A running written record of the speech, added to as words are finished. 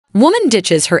Woman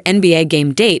ditches her NBA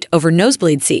game date over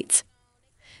nosebleed seats.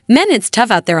 Men, it's tough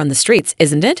out there on the streets,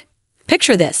 isn't it?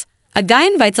 Picture this. A guy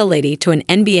invites a lady to an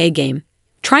NBA game,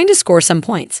 trying to score some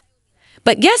points.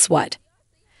 But guess what?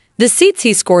 The seats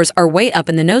he scores are way up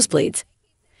in the nosebleeds.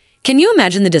 Can you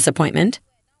imagine the disappointment?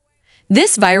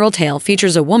 This viral tale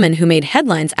features a woman who made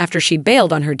headlines after she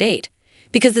bailed on her date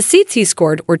because the seats he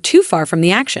scored were too far from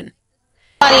the action.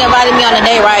 Somebody invited me on a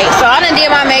date, right? So I done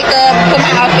did my makeup, put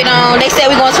my outfit on. They said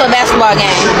we going to a basketball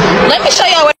game. Let me show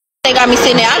y'all where they got me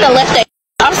sitting there. I done left that.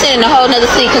 I'm sitting in a whole nother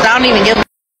seat because I don't even give a.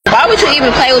 Why would you even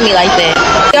play with me like that?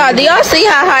 Y'all, do y'all see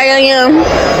how high I am?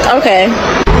 Okay.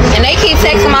 And they keep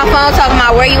texting my phone talking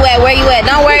about where you at, where you at.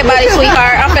 Don't worry about it,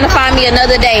 sweetheart. I'm finna find me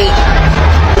another date.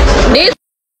 These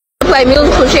play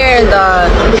musical chairs,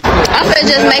 dog. I'm finna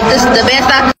just make this the best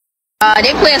I can.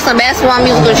 They playing some basketball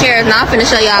musical chairs, and I'm finna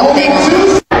show y'all what they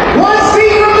do. One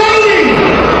seat remaining.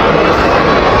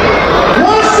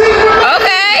 One seat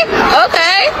remaining.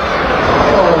 Okay.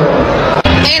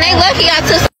 And they lucky I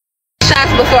took some shots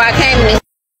before I came in.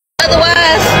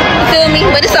 Otherwise, you feel me?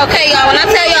 But it's okay, y'all. When I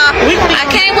tell y'all I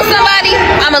came with somebody,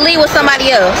 I'ma leave with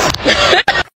somebody else.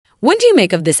 What do you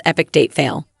make of this epic date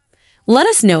fail? Let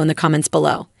us know in the comments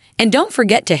below. And don't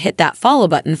forget to hit that follow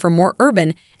button for more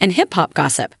urban and hip-hop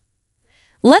gossip.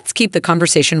 Let's keep the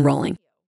conversation rolling.